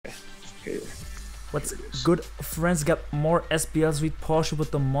Okay. What's good, friends? Got more SPLs with Posho,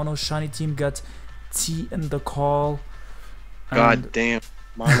 but the mono shiny team got T in the call. God damn,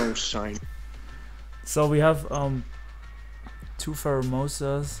 mono shine. So we have two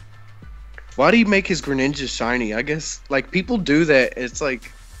Pheromosas. Why do you make his Greninja shiny? I guess like people do that. It's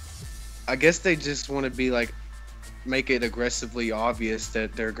like, I guess they just want to be like, make it aggressively obvious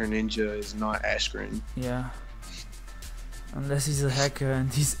that their Greninja is not Ashgren. Yeah. Unless he's a hacker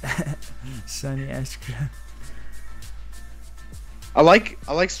and he's shiny Ashgren. I like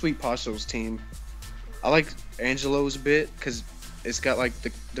Sweet Posho's team. I like Angelo's a bit because it's got like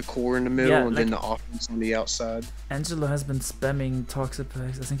the core in the middle, Yeah, and like, then the offense on the outside. Angello has been spamming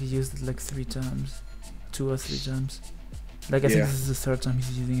Toxapex. I think he used it like 3 times. 2 or 3 times. Like I think this is the 3rd time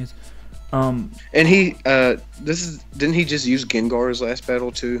he's using it. And he didn't he just use Gengar's last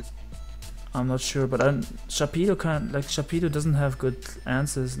battle too? I'm not sure, but Sharpedo doesn't have good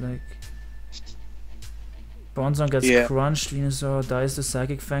answers. Like Bronzong gets crunched, Venusaur dies to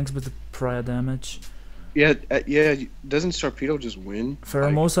Psychic Fangs with the prior damage. Yeah, doesn't Sharpedo just win?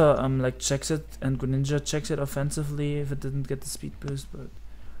 Pheromosa like checks it, and Greninja checks it offensively if it didn't get the speed boost, but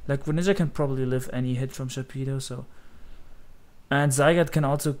like Greninja can probably live any hit from Sharpedo, so. And Zygarde can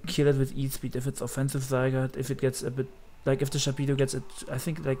also kill it with E-Speed if it's offensive Zygarde, if it gets a bit, like if the Sharpedo gets it, I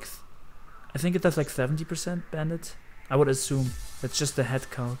think it does like 70% bandit. I would assume. That's just the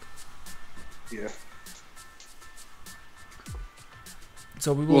head count. Yeah.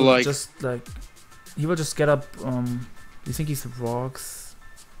 So we will just like, he will just get up, do you think he's Rocks?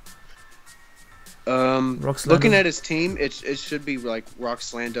 Looking at his team, it should be like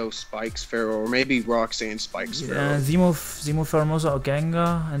Roxlando, Spikes, Pharaoh, or maybe Rox and Spikes, Pharaoh. Zemo, Pheromosa or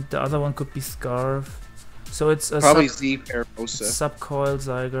Gengar, and the other one could be Scarf. So it's a probably Z Pheromosa. Subcoil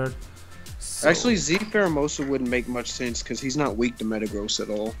Zygarde. So actually, Z Pheromosa wouldn't make much sense because he's not weak to Metagross at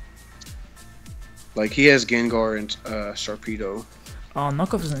all. Like he has Gengar and Sharpedo. Oh,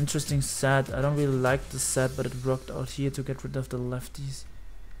 Knockoff is an interesting set. I don't really like the set, but it worked out here to get rid of the lefties.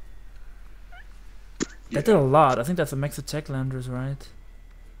 Yeah. That did a lot. I think that's a max attack Landers, right?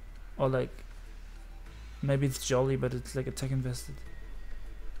 Or like, maybe it's Jolly, but it's like attack invested.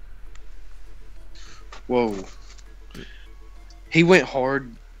 Whoa. He went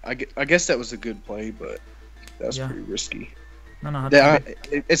hard. I guess that was a good play, but that was pretty risky. No,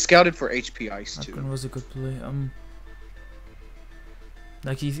 it's scouted for HP Ice too. That was a good play.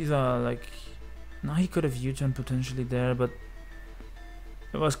 Like he's either like, no, he could have U-turn potentially there, but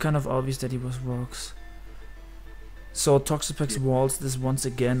it was kind of obvious that he was Rocks. So Toxapex walls this once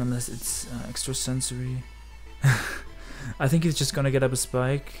again, unless it's extra sensory. I think he's just gonna get up a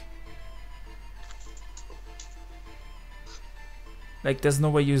spike. Like there's no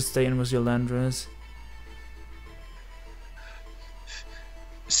way you stay in with your Landers.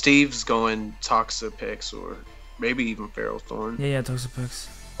 Steve's going Toxapex or maybe even Ferrothorn. Yeah, Toxapex.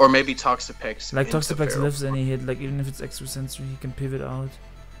 Or maybe Toxapex. Like Toxapex lives any hit, like even if it's extra sensory, he can pivot out.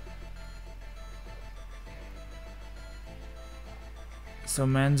 So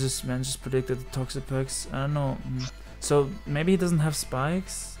man just predicted the Toxapex. I don't know. So maybe he doesn't have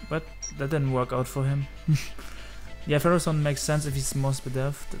spikes, but that didn't work out for him. Yeah, Ferrothorn makes sense if he's more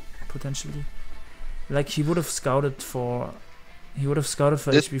Spadef, potentially. Like he would have scouted for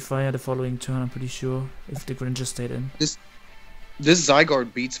HP Fire the following turn, I'm pretty sure, if the Greninja stayed in. This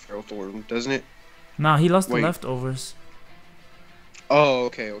Zygarde beats Ferrothorn, doesn't it? Nah, he lost the leftovers. Oh,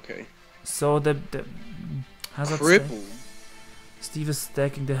 okay. So the hazard crippled. Steve is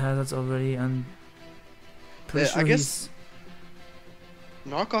stacking the hazards already, and pretty sure I guess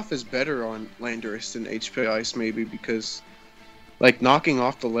Knockoff is better on Landorus than HP Ice, maybe, because like knocking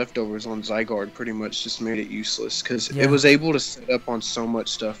off the leftovers on Zygarde pretty much just made it useless because it was able to set up on so much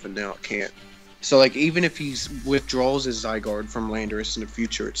stuff and now it can't. So like even if he withdraws his Zygarde from Landorus in the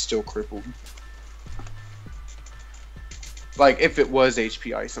future, it's still crippled. Like if it was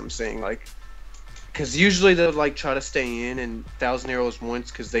HP Ice, I'm saying, like, because usually they'll like try to stay in and Thousand Arrows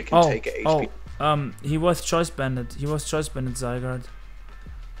once because they can take a HP. He was choice banded. He was choice banded Zygarde.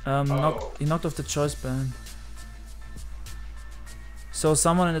 He knocked off the choice band. So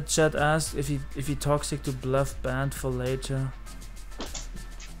someone in the chat asked if he toxic to bluff band for later.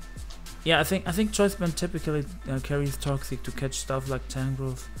 Yeah, I think choice band typically carries toxic to catch stuff like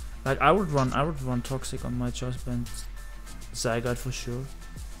Tangrowth. Like I would run toxic on my choice band Zygarde for sure.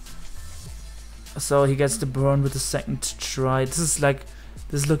 So he gets the burn with the second try. This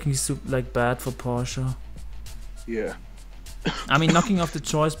is looking super like bad for Posho. Yeah. I mean, knocking off the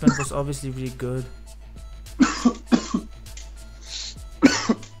choice band was obviously really good.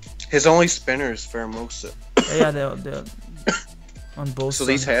 His only spinner is Pheromosa. Yeah, they're on both So sides.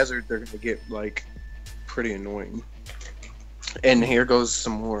 these hazards are gonna get like pretty annoying. And here goes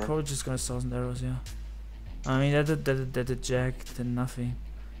some more. Probably just gonna 1,000 arrows, yeah. I mean, that did jack, did nothing.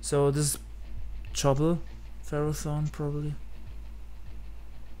 So this Chobble, Ferrothorn probably.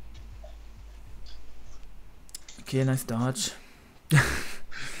 Okay, nice dodge.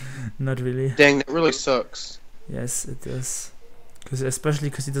 Not really. Dang, that really sucks. Yes, it does. Especially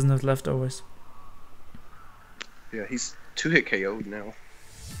because he doesn't have leftovers. Yeah, he's 2-hit KO'd now.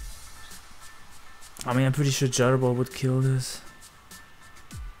 I mean, I'm pretty sure Jaraball would kill this.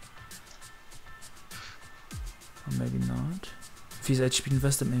 Or maybe not. If he's HP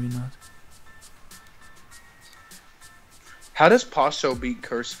invested, maybe not. How does Posho beat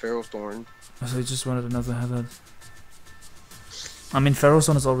Cursed Ferrothorn? So he just wanted another hazard. I mean,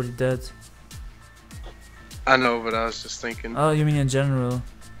 Ferrothorn is already dead. I know, but I was just thinking. Oh, you mean in general?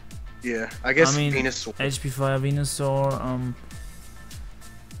 Yeah, I guess I mean, Venusaur. HP Fire Venusaur,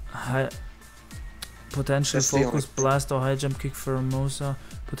 potential That's the Focus only- Blast or High Jump Kick for Ramosa,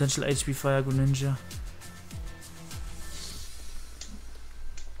 potential HP Fire Greninja.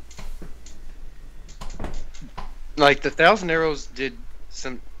 Like, the 1,000 arrows did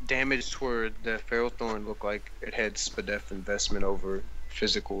some damage toward the Ferrothorn. Looked like it had Spadef investment over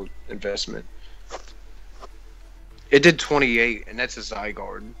physical investment. It did 28, and that's a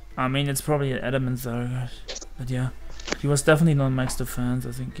Zygarde. I mean, it's probably an Adamant Zygarde, but yeah. He was definitely not max defense,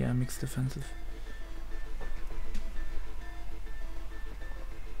 I think, yeah, mixed defensive.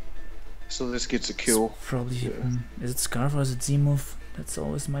 So this gets a kill. Probably, Yeah. Is it Scarf or is it Z-move? That's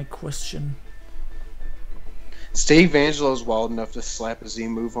always my question. Steve Angelo's wild enough to slap a Z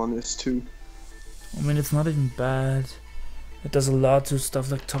move on this too. I mean, it's not even bad. It does a lot to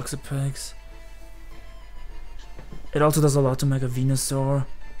stuff like Toxapex. It also does a lot to Mega Venusaur.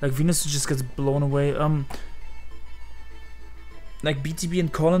 Like, Venusaur just gets blown away. Like, BTB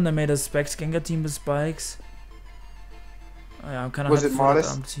and Colin, they made a Specs Gengar team with Spikes. Oh, yeah, I'm kind of Was it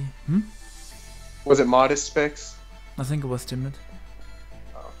modest? Was it modest specs? I think it was timid.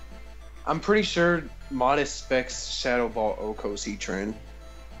 I'm pretty sure modest specs Shadow Ball Oko's Heatran.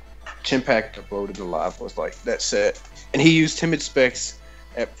 Chimpact uploaded alive was like that set, and he used timid specs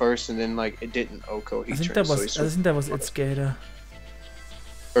at first, and then like it didn't Oko Heatran. I think that was its Skater.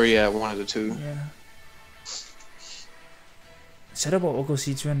 Or yeah, one of the two. Yeah. Shadow Ball Oko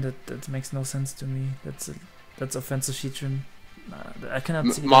Heatran, that makes no sense to me. That's offensive Heatran. I cannot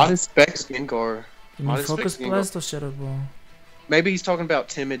see modest specs Gengar. You mean modest Focus specs Blast or Shadow Ball? Maybe he's talking about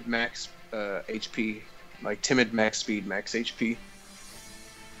timid max HP, like timid max speed, max HP.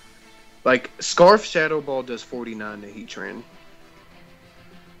 Like Scarf Shadow Ball does 49 to Heatran.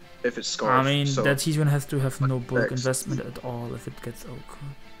 If it's Scarf. I mean, so, that Heatran has to have no bulk specs. investment at all if it gets Oko.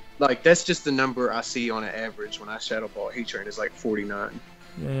 Like that's just the number I see on an average when I Shadow Ball Heatran is like 49.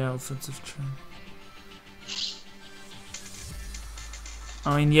 Yeah, offensive train.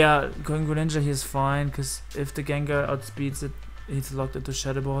 I mean, yeah, going Greninja he is fine, because if the Gengar outspeeds it, he's locked into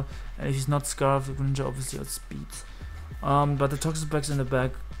Shadow Ball, and if he's not Scarf, the Greninja obviously outspeeds. But the Toxapex in the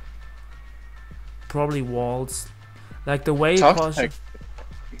back probably walls. Like the way Posho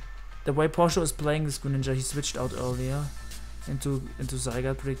is playing this Greninja, he switched out earlier into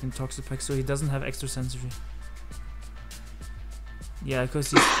Zygarde predicting Toxapex, so he doesn't have extra sensory. Yeah,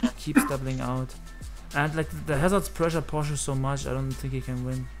 because he keeps doubling out. And like the hazards pressure Posho so much, I don't think he can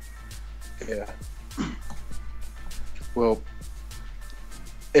win. Yeah. Well,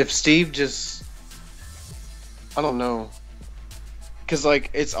 if Steve just, I don't know, because like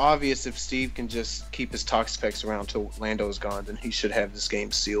it's obvious if Steve can just keep his Toxapex around till Lando's gone, then he should have this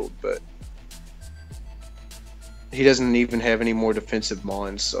game sealed. But he doesn't even have any more defensive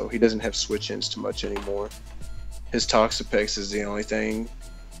mons, so he doesn't have switch-ins too much anymore. His Toxapex is the only thing.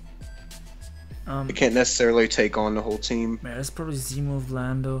 He can't necessarily take on the whole team. Yeah, that's probably Z-move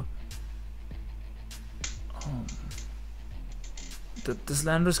Lando. This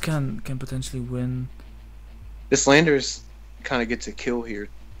Landers can potentially win. This Landers kind of gets a kill here.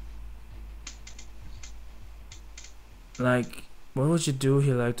 Like, what would you do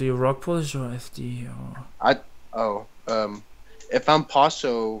here? Like, do you rock polish or FD or? If I'm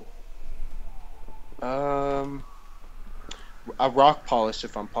Posho, I rock polish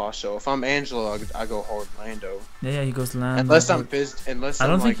if I'm Posho. If I'm Angello, I go hard Lando. Yeah, he goes Lando. Unless I'm I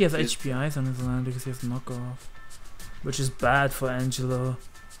don't think he has HPIs on his Lando because he has knockoff, which is bad for Angello.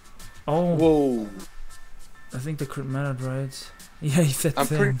 Oh, whoa! I think the crit mattered, right? Yeah, he said I'm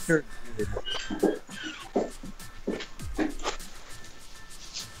pretty things. sure.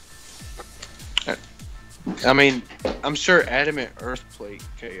 I mean, I'm sure Adamant Earthplate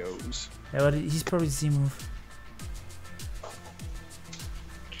KOs. Yeah, but he's probably Z-move.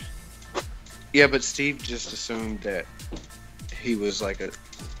 Yeah, but Steve just assumed that he was like a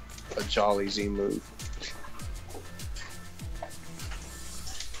Jolly Z move.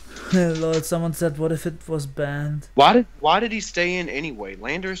 Lord, someone said, what if it was banned? Why did he stay in anyway?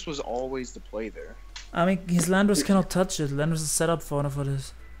 Landers was always the play there. I mean, his Landers cannot touch it. Landers is set up for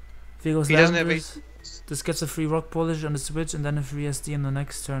this. If he goes He doesn't have Landers, this gets a free rock polish on the switch and then a free SD on the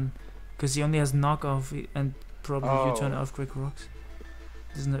next turn. Because he only has knockoff and probably U-turn earthquake rocks.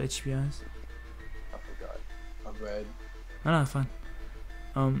 Doesn't have HPIs. I forgot. I read. No, fine.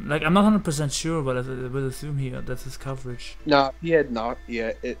 Like I'm not 100% sure, but I would assume that's his coverage. No, he had knock.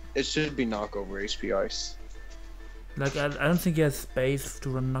 Yeah, it should be knockover HPIs. Like I don't think he has space to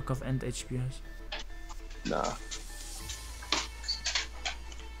run knockoff and HPIs. Nah.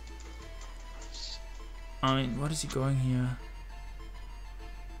 I mean, what is he going here?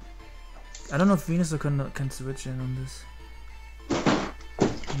 I don't know if Venus can switch in on this.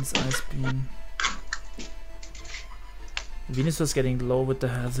 This Ice Beam. Venus was getting low with the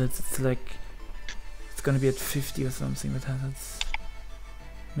hazards. It's like it's gonna be at 50 or something with hazards.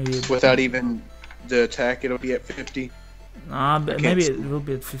 Maybe without even the attack, it'll be at 50. Nah, but maybe it will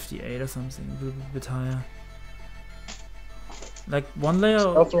be at 58 or something. It will be a bit higher. Like one layer.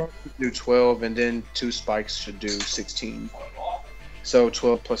 Health rock should do 12, and then 2 spikes should do 16. So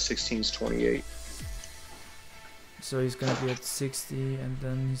 12 plus 16 is 28. So he's gonna be at 60, and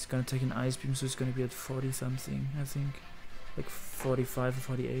then he's gonna take an Ice Beam, so he's gonna be at 40 something, I think. Like 45 or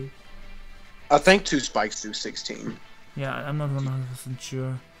 48. I think 2 spikes do 16. Yeah, I'm not 100%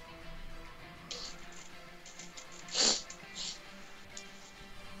 sure.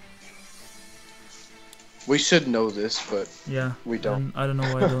 We should know this, but yeah, we don't. I don't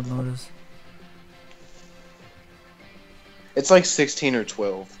know why I don't know this. It's like 16 or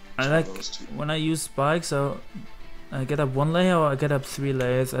 12. I like when I use spikes, so I get up 1 layer or I get up 3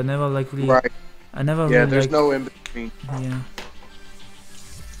 layers. I never like really. Right. I never. Yeah, really, there's like, no in between. Yeah.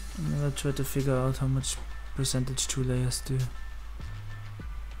 I never try to figure out how much percentage 2 layers do.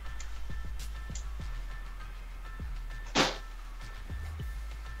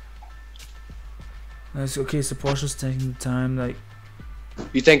 Nice. Okay, so Posho's taking the time. Like,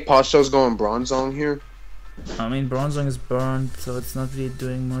 you think Posho's going bronze on here? I mean, Bronzong is burned, so it's not really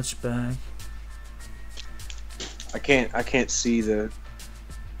doing much back. I can't see the.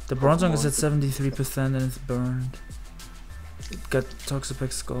 The Bronzong is at 73% and it's burned. It got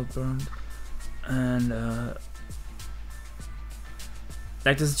Toxapex Skull burned, and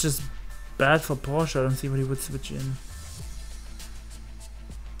like this is just bad for Porsche. I don't see what he would switch in.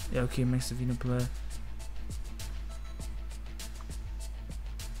 Yeah, okay, makes the Vino play.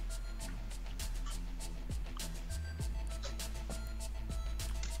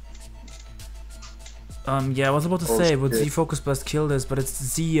 Yeah, I was about to say, would Z Focus Blast kill this, but it's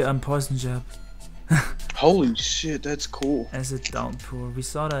Z Poison Jab. Holy shit, that's cool. Acid Downpour. We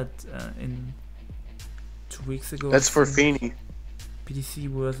saw that in 2 weeks ago. That's for Feeney. PDC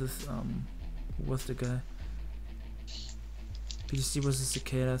versus, who was the guy? PDC versus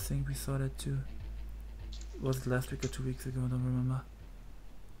Cicada, I think we saw that too. Was it last week or 2 weeks ago? I don't remember.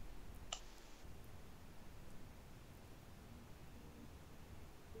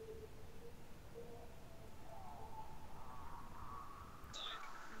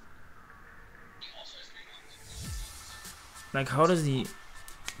 Like, how does he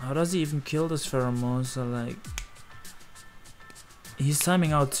even kill this Pheromosa? Like, he's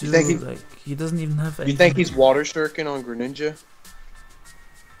timing out too. Like, he doesn't even have any. You think he's water shuriken on Greninja?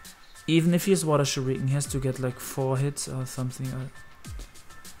 Even if he has water shuriken, he has to get like 4 hits or something.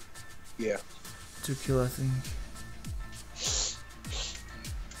 Yeah. To kill, I think.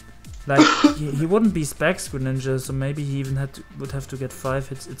 Like, he wouldn't be Specs Greninja, so maybe he even would have to get 5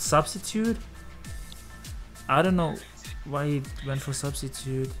 hits. It's Substitute. I don't know why he went for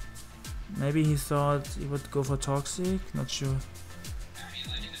Substitute. Maybe he thought he would go for Toxic, not sure.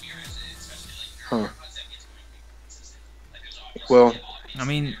 Huh. Well, I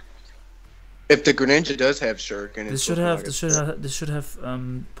mean, if the Greninja does have Shuriken, this should have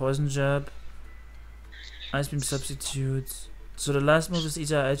Poison Jab, Ice Beam Substitute. So the last move is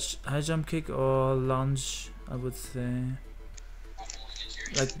either High Jump Kick or Lunge, I would say.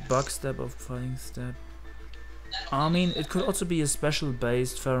 Like Bug Step or Fighting Step. I mean, it could also be a special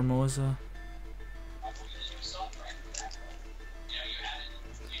based Pheromosa.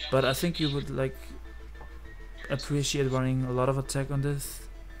 But I think you would like appreciate running a lot of attack on this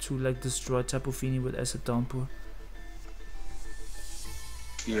to like destroy Tapu Fini with Acid Downpour.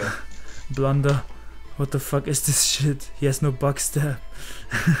 Yeah. Blunder. What the fuck is this shit? He has no Bug Step.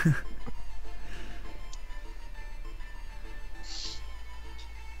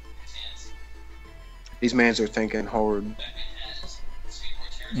 These mans are thinking hard.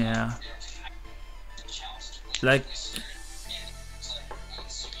 Yeah. Like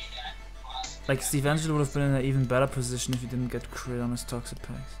Steve Angello would have been in an even better position if he didn't get crit on his toxic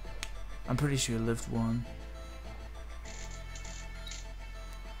packs. I'm pretty sure he lived one.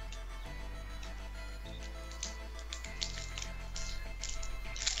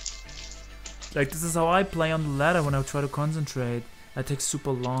 Like, this is how I play on the ladder when I try to concentrate. I take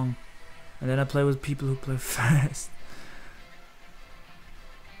super long. And then I play with people who play fast.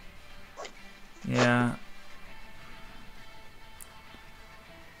 Yeah.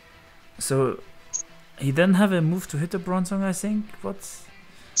 So, he didn't have a move to hit the Bronzong, I think. What?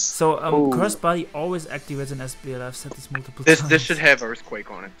 So, Cursed Body always activates an SBL. I've said this multiple times. This should have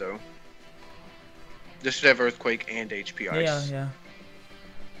Earthquake on it, though. This should have Earthquake and HP Ice. Yeah.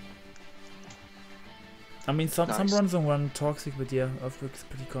 I mean, some Bronzong run Toxic, but yeah, Earthquake is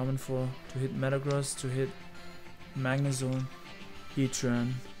pretty common to hit Metagross, to hit Magnezone,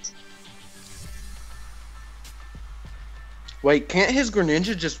 Heatran. Wait, can't his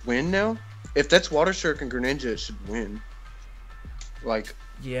Greninja just win now? If that's Water Shuriken Greninja, it should win. Like...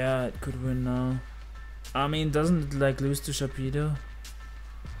 Yeah, it could win now. I mean, doesn't it, like, lose to Sharpedo?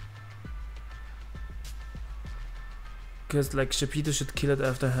 Because, like, Sharpedo should kill it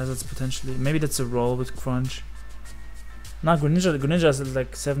after Hazards, potentially. Maybe that's a roll with Crunch. Nah, Greninja is at,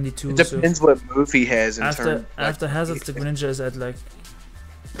 like, 72. It depends what move he has in turn. After Hazards, the Greninja is at, like...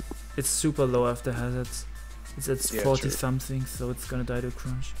 It's super low after Hazards. It's at 40 something, so it's gonna die to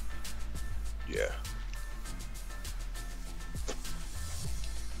Crunch. Yeah.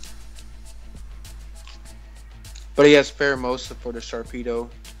 But he has Pheromosa for the Sharpedo.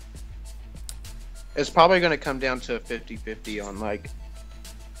 It's probably going to come down to a 50-50 on, like,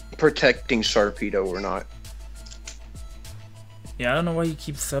 protecting Sharpedo or not. Yeah, I don't know why he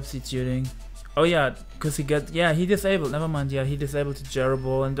keeps substituting. Oh yeah, because he he disabled, never mind, yeah, he disabled the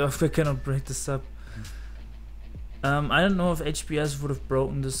Jaraball and Earthquake cannot break the sub. I don't know if HPS would have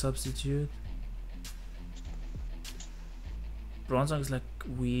broken the substitute. Bronzong is, like,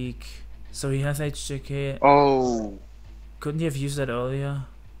 weak. So he has HJK. Oh. Couldn't he have used that earlier?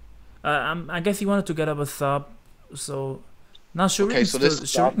 I guess he wanted to get up a sub, so... Now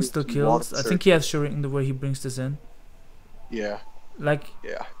Shuriken still kills. I think he has Shuriken the way he brings this in. Yeah. Like...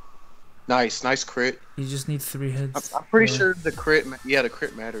 Yeah. Nice crit. You just need 3 hits. I'm pretty sure the crit... the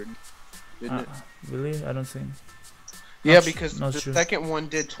crit mattered. Didn't it? Really? I don't think. Yeah, because the second one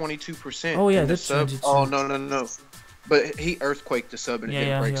did 22%. Oh yeah, that's 22. Oh, no. But he Earthquaked the sub and it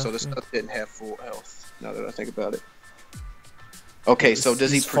didn't break, so the sub didn't have full health, now that I think about it. Okay, so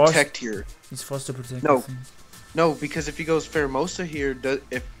does he protect here? He's forced to protect. No, because if he goes Pheromosa here,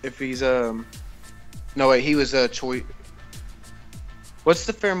 if he's no wait, he was Choi. What's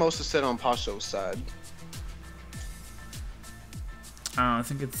the Pheromosa set on Posho's side? I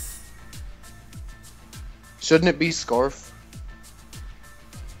think it's. Shouldn't it be Scarf?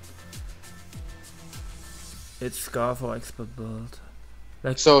 It's Scarf or Expert Build.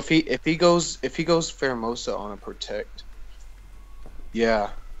 Like, so if he goes Pheromosa on a protect. Yeah.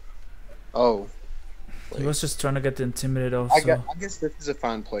 Oh. He was just trying to get the Intimidate off. I guess this is a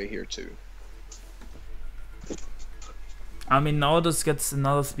fine play here too. I mean, now this gets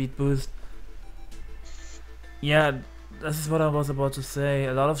another speed boost. Yeah, this is what I was about to say.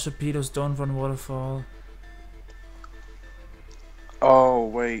 A lot of Sharpedos don't run Waterfall. Oh,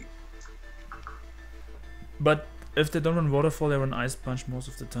 wait. But if they don't run Waterfall, they run Ice Punch most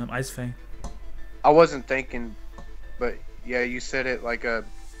of the time. Ice Fang. I wasn't thinking, but yeah, you said it like a...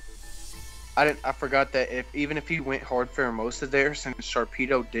 I forgot that even if he went hard Pheromosa there, since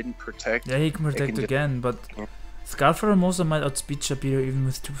Sharpedo didn't protect... Yeah, he can protect again, but... Scarf Pheromosa might outspeed Sharpedo even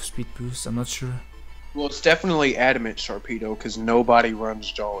with 2 speed boosts, I'm not sure. Well, it's definitely Adamant Sharpedo, because nobody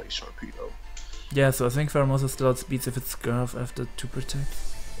runs Jolly Sharpedo. Yeah, so I think Pheromosa still outspeeds if it's Scarf after 2 protect.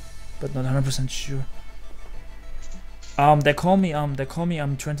 But not 100% sure. They call me I'm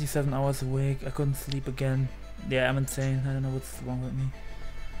 27 hours awake. I couldn't sleep again. Yeah, I'm insane. I don't know what's wrong with me.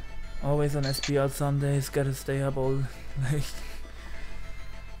 Always on SPL Sundays, gotta stay up all like.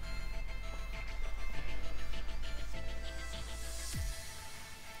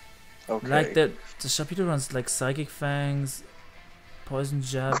 Okay. Like the Sharpedo runs like Psychic Fangs, Poison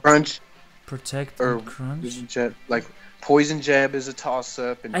Jab, Crunch, Protect, and Crunch. Like Poison Jab is a toss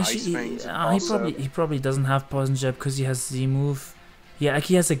up, and Ice Fang is a toss up. He probably doesn't have Poison Jab because he has Z move. Yeah, like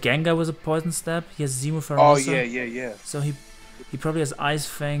he has a Gengar with a Poison Stab. He has Z move for Oh yeah. So he probably has Ice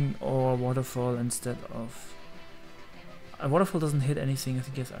Fang or Waterfall instead of. Waterfall doesn't hit anything. I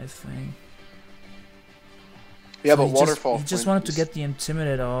think he has Ice Fang. Yeah, so but Waterfall. He just wanted to get the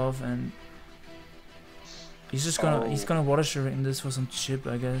Intimidate off, and He's just gonna water in this for some chip,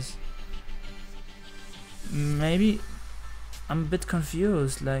 I guess. Maybe I'm a bit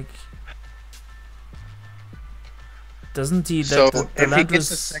confused. Like, doesn't he? So if he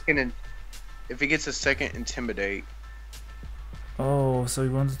gets a second, if he gets a second intimidate. Oh, so he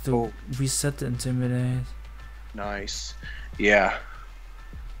wanted to reset the intimidate. Nice. Yeah.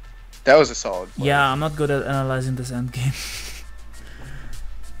 That was a solid play. Yeah, I'm not good at analyzing this end game.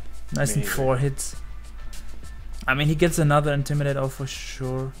 Nice and 4 hits. I mean, he gets another intimidate off for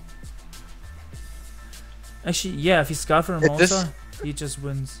sure. Actually, yeah, if he Scarf or Monster, he just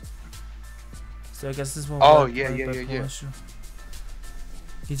wins. So I guess this will work. Yeah.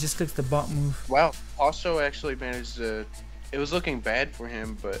 He just clicks the bot move. Wow, Posho actually managed to... It was looking bad for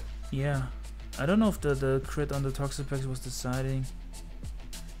him, but... Yeah. I don't know if the crit on the Toxapex was deciding.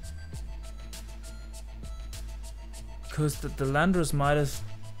 Because the Landorus might have...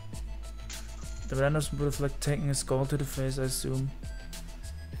 The Landorus would have like taken a skull to the face, I assume.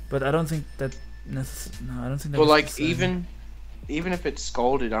 But I don't think that... No, I don't think that. Well, like, even if it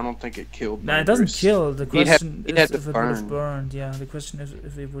scalded, I don't think it killed. Nah, it doesn't kill. The question is if it would have burn. burned. Yeah, the question is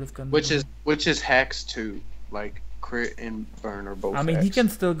if it would have gone. Which is hacks too. Like, crit and burn are both. I mean, hacks. he can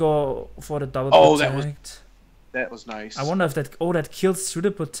still go for the double protect. That was nice. I wonder if that... Oh, that kills through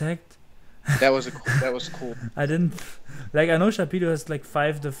the protect. That was cool. I didn't... Like, I know Sharpedo has like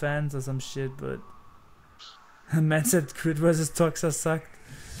 5 defense or some shit, but... Man said crit versus Toxa sucked.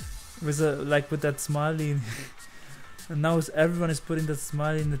 With that smiley. And now everyone is putting that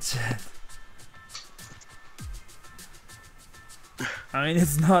smiley in the chat. I mean,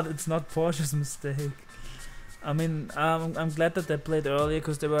 it's not Posho's mistake. I mean, I'm glad that they played earlier,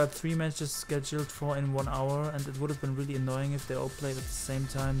 because there were 3 matches scheduled for in 1 hour, and it would have been really annoying if they all played at the same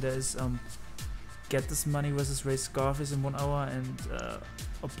time. There's Get This Money versus Ray Scarface in 1 hour, and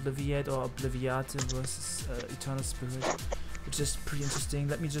Obliviate or Obliviate versus Eternal Spirit, which is pretty interesting.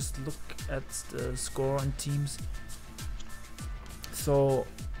 Let me just look at the score on teams. So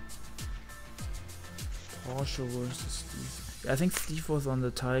Posho versus Steve. I think Steve was on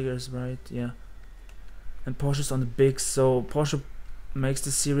the Tigers, right? Yeah. And Posho's on the Bigs, so Posho makes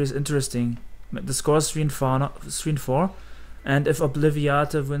the series interesting. The score is 3-4, and if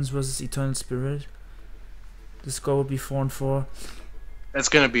Obliviate wins versus Eternal Spirit, the score would be 4-4. That's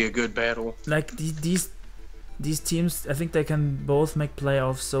gonna be a good battle. Like these teams, I think they can both make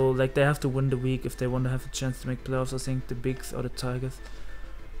playoffs. So like they have to win the week if they want to have a chance to make playoffs. I think the Bigs or the Tigers.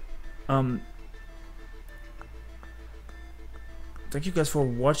 Thank you guys for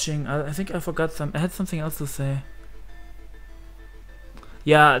watching. I think I forgot I had something else to say.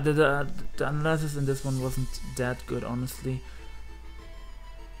 Yeah, the analysis in this one wasn't that good, honestly.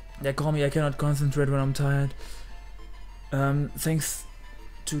 Yeah, call me, I cannot concentrate when I'm tired. Thanks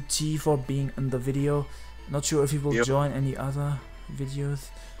to T for being in the video. Not sure if he will join any other videos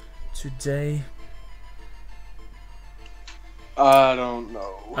today. I don't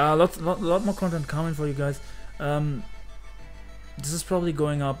know. Lot more content coming for you guys. This is probably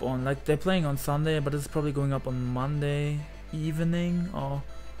going up on, like, they're playing on Sunday, but it's probably going up on Monday evening, or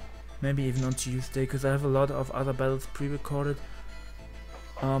maybe even on Tuesday, because I have a lot of other battles pre-recorded.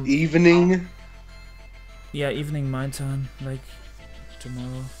 Evening? Yeah, evening my time, like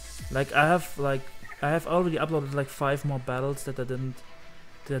tomorrow. Like I have already uploaded like 5 more battles that I didn't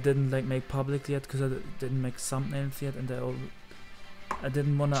like make public yet, because I didn't make thumbnails yet, and I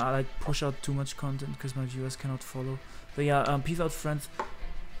didn't wanna like push out too much content because my viewers cannot follow. But yeah, peace out, friends.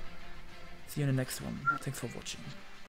 See you in the next one. Thanks for watching.